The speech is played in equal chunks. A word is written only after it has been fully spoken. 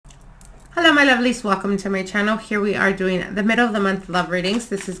Hello my lovelies, welcome to my channel. Here we are doing the middle of the month love readings.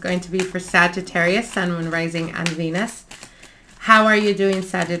 This is going to be for Sagittarius, Sun, Moon, Rising, and Venus. How are you doing,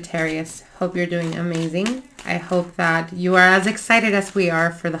 Sagittarius? Hope you're doing amazing. I hope that you are as excited as we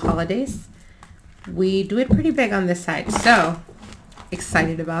are for the holidays. We do it pretty big on this side, so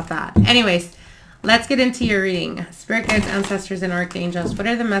excited about that. Anyways, let's get into your reading. Spirit guides, ancestors, and archangels. What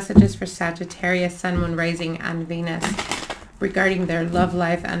are the messages for Sagittarius, Sun, Moon, Rising, and Venus regarding their love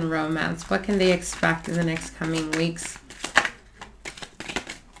life and romance? What can they expect in the next coming weeks?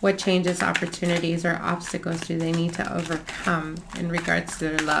 What changes, opportunities, or obstacles do they need to overcome in regards to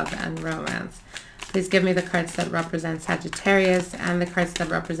their love and romance? Please give me the cards that represent Sagittarius and the cards that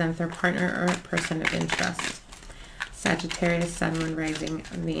represent their partner or person of interest. Sagittarius, Sun, Moon, Rising,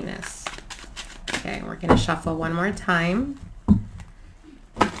 Venus. Okay, we're going to shuffle one more time.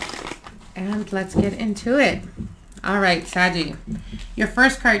 And let's get into it. All right, Saggy. Your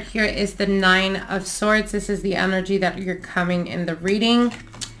first card here is the Nine of Swords. This is the energy that you're coming in the reading.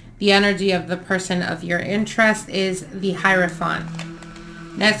 The energy of the person of your interest is the Hierophant.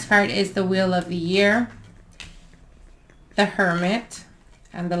 Next card is the Wheel of the Year, the Hermit,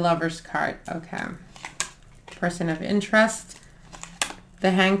 and the Lover's card. Okay. Person of interest,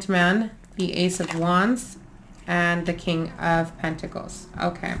 the Hanged Man, the Ace of Wands, and the King of Pentacles.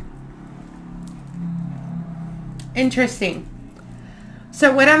 Okay. Interesting.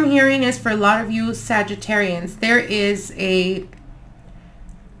 So what I'm hearing is for a lot of you Sagittarians, there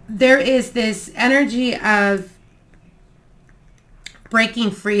is this energy of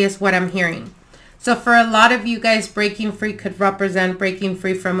breaking free is what I'm hearing. So for a lot of you guys, breaking free could represent breaking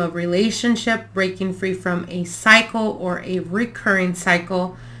free from a relationship, breaking free from a cycle or a recurring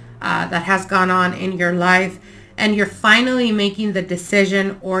cycle that has gone on in your life. And you're finally making the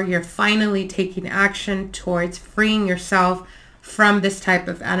decision, or you're finally taking action towards freeing yourself from this type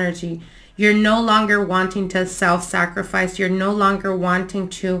of energy. You're no longer wanting to self-sacrifice. You're no longer wanting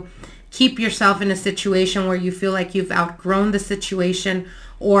to keep yourself in a situation where you feel like you've outgrown the situation,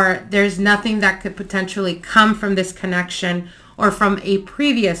 or there's nothing that could potentially come from this connection or from a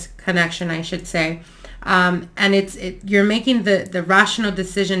previous connection, I should say. And you're making the rational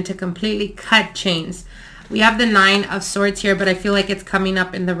decision to completely cut chains. We have the Nine of Swords here, but I feel like it's coming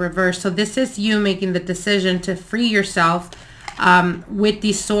up in the reverse. So this is you making the decision to free yourself with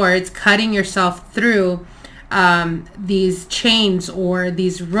these swords, cutting yourself through these chains or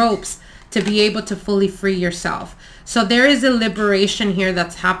these ropes to be able to fully free yourself. So there is a liberation here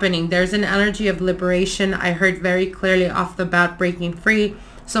that's happening. There's an energy of liberation. I heard very clearly off the bat, breaking free.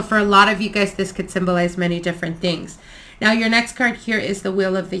 So for a lot of you guys, this could symbolize many different things. Now your next card here is the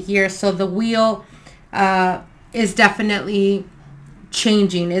Wheel of the Year. So the wheel is definitely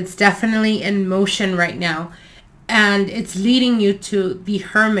changing. It's definitely in motion right now. And it's leading you to the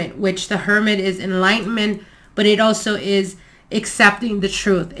Hermit, which the Hermit is enlightenment, but it also is accepting the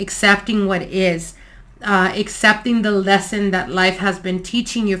truth, accepting what is, accepting the lesson that life has been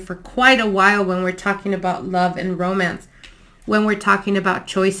teaching you for quite a while when we're talking about love and romance, when we're talking about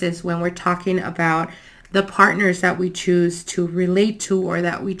choices, when we're talking about the partners that we choose to relate to or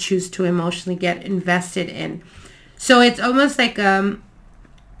that we choose to emotionally get invested in. So it's almost like a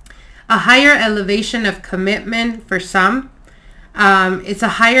higher elevation of commitment for some. It's a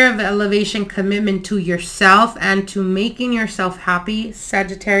higher of elevation commitment to yourself and to making yourself happy,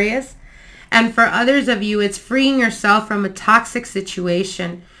 Sagittarius. And for others of you, it's freeing yourself from a toxic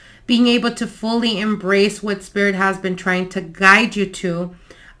situation, being able to fully embrace what Spirit has been trying to guide you to.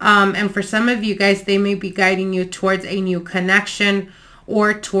 And for some of you guys, they may be guiding you towards a new connection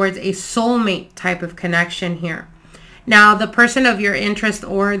or towards a soulmate type of connection here. Now, the person of your interest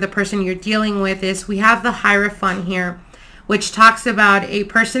or the person you're dealing with is, we have the Hierophant here, which talks about a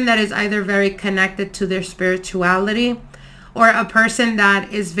person that is either very connected to their spirituality or a person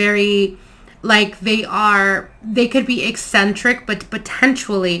that is very, like they could be eccentric, but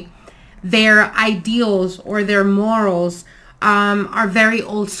potentially their ideals or their morals are very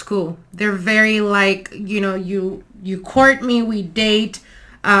old school. They're very like, you know, you court me, we date,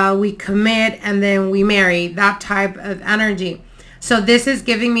 we commit, and then we marry, that type of energy. So this is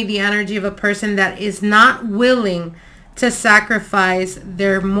giving me the energy of a person that is not willing to sacrifice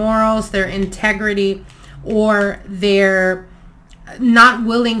their morals, their integrity, or they're not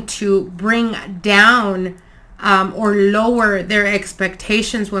willing to bring down or lower their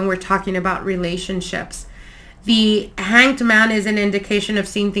expectations when we're talking about relationships. The Hanged Man is an indication of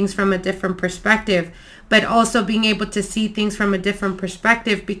seeing things from a different perspective, but also being able to see things from a different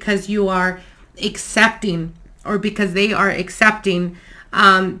perspective because you are accepting, or because they are accepting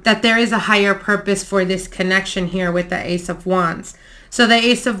that there is a higher purpose for this connection here with the Ace of Wands. So the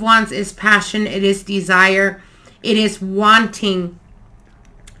Ace of Wands is passion. It is desire. It is wanting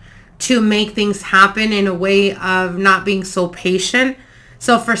to make things happen in a way of not being so patient.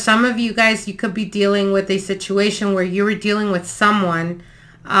 So for some of you guys, you could be dealing with a situation where you were dealing with someone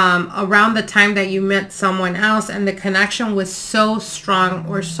around the time that you met someone else, and the connection was so strong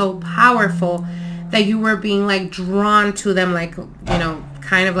or so powerful that you were being like drawn to them, like, you know,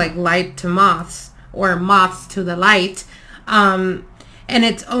 kind of like light to moths, or moths to the light. And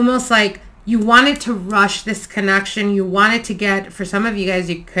it's almost like you wanted to rush this connection. You wanted to get, for some of you guys,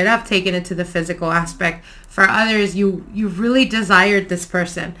 you could have taken it to the physical aspect. For others, you really desired this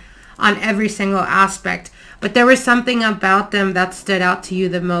person on every single aspect. But there was something about them that stood out to you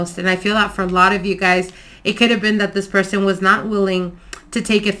the most. And I feel that for a lot of you guys, it could have been that this person was not willing to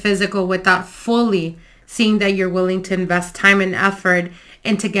take it physical without fully seeing that you're willing to invest time and effort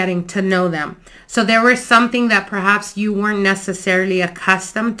into getting to know them. So there was something that perhaps you weren't necessarily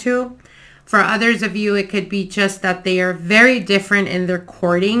accustomed to. For others of you, it could be just that they are very different in their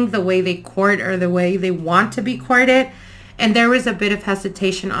courting, the way they court or the way they want to be courted. And there was a bit of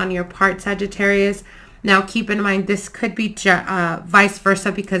hesitation on your part, Sagittarius. Now, keep in mind, this could be vice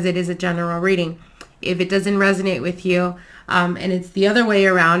versa, because it is a general reading. If it doesn't resonate with you and it's the other way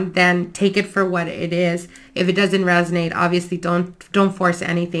around, then take it for what it is. If it doesn't resonate, obviously don't force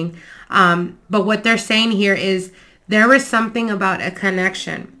anything. But what they're saying here is there was something about a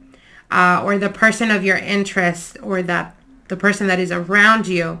connection or the person of your interest, or that the person that is around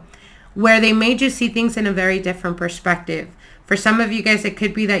you, where they made you see things in a very different perspective. For some of you guys, it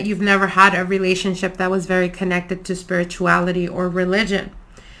could be that you've never had a relationship that was very connected to spirituality or religion.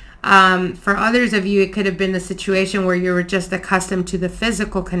 For others of you, it could have been the situation where you were just accustomed to the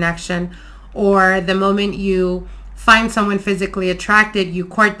physical connection, or the moment you find someone physically attracted, you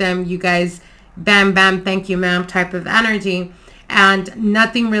court them, you guys, bam, bam, thank you, ma'am type of energy. And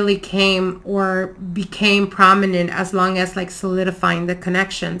nothing really came or became prominent as long as like solidifying the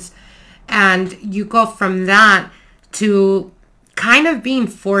connections. And you go from that to kind of being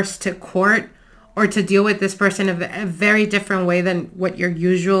forced to court or to deal with this person in a very different way than what you're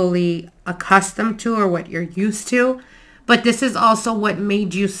usually accustomed to or what you're used to. But this is also what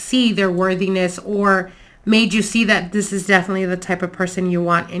made you see their worthiness, or made you see that this is definitely the type of person you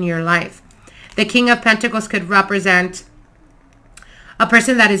want in your life. The King of Pentacles could represent a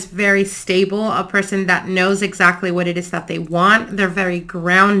person that is very stable, a person that knows exactly what it is that they want. They're very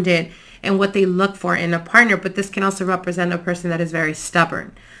grounded in what they look for in a partner, but this can also represent a person that is very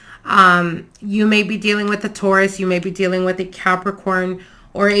stubborn. You may be dealing with a Taurus, you may be dealing with a Capricorn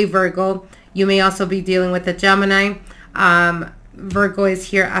or a Virgo. You may also be dealing with a Gemini. Virgo is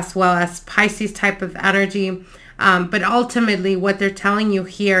here, as well as Pisces type of energy. But ultimately what they're telling you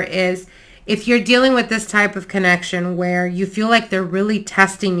here is, if you're dealing with this type of connection where you feel like they're really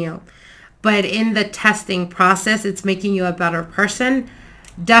testing you, but in the testing process, it's making you a better person,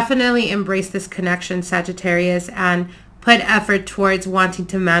 definitely embrace this connection, Sagittarius, and put effort towards wanting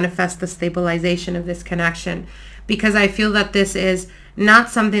to manifest the stabilization of this connection. Because I feel that this is not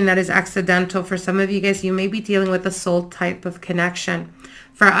something that is accidental. For some of you guys, you may be dealing with a soul type of connection.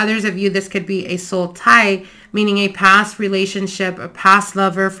 For others of you, this could be a soul tie, meaning a past relationship, a past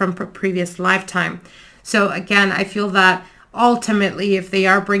lover from a previous lifetime. So again, I feel that ultimately, if they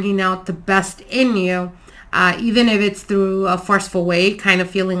are bringing out the best in you, even if it's through a forceful way, kind of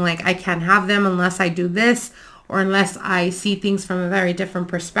feeling like I can't have them unless I do this, or unless I see things from a very different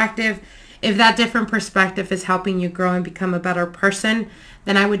perspective. If that different perspective is helping you grow and become a better person,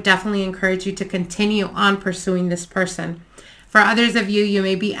 then I would definitely encourage you to continue on pursuing this person. For others of you, you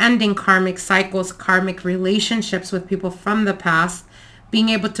may be ending karmic cycles, karmic relationships with people from the past, being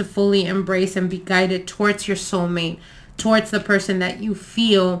able to fully embrace and be guided towards your soulmate, towards the person that you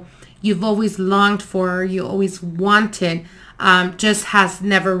feel you've always longed for, you always wanted, just has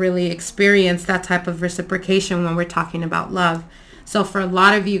never really experienced that type of reciprocation when we're talking about love. So for a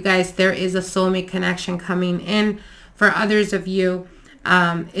lot of you guys, there is a soulmate connection coming in. For others of you,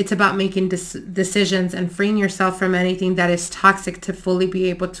 it's about making decisions and freeing yourself from anything that is toxic to fully be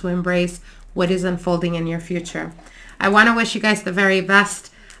able to embrace what is unfolding in your future. I want to wish you guys the very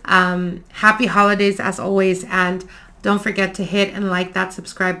best. Happy holidays as always, and don't forget to hit and like that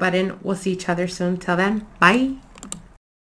subscribe button. We'll see each other soon. Till then, bye.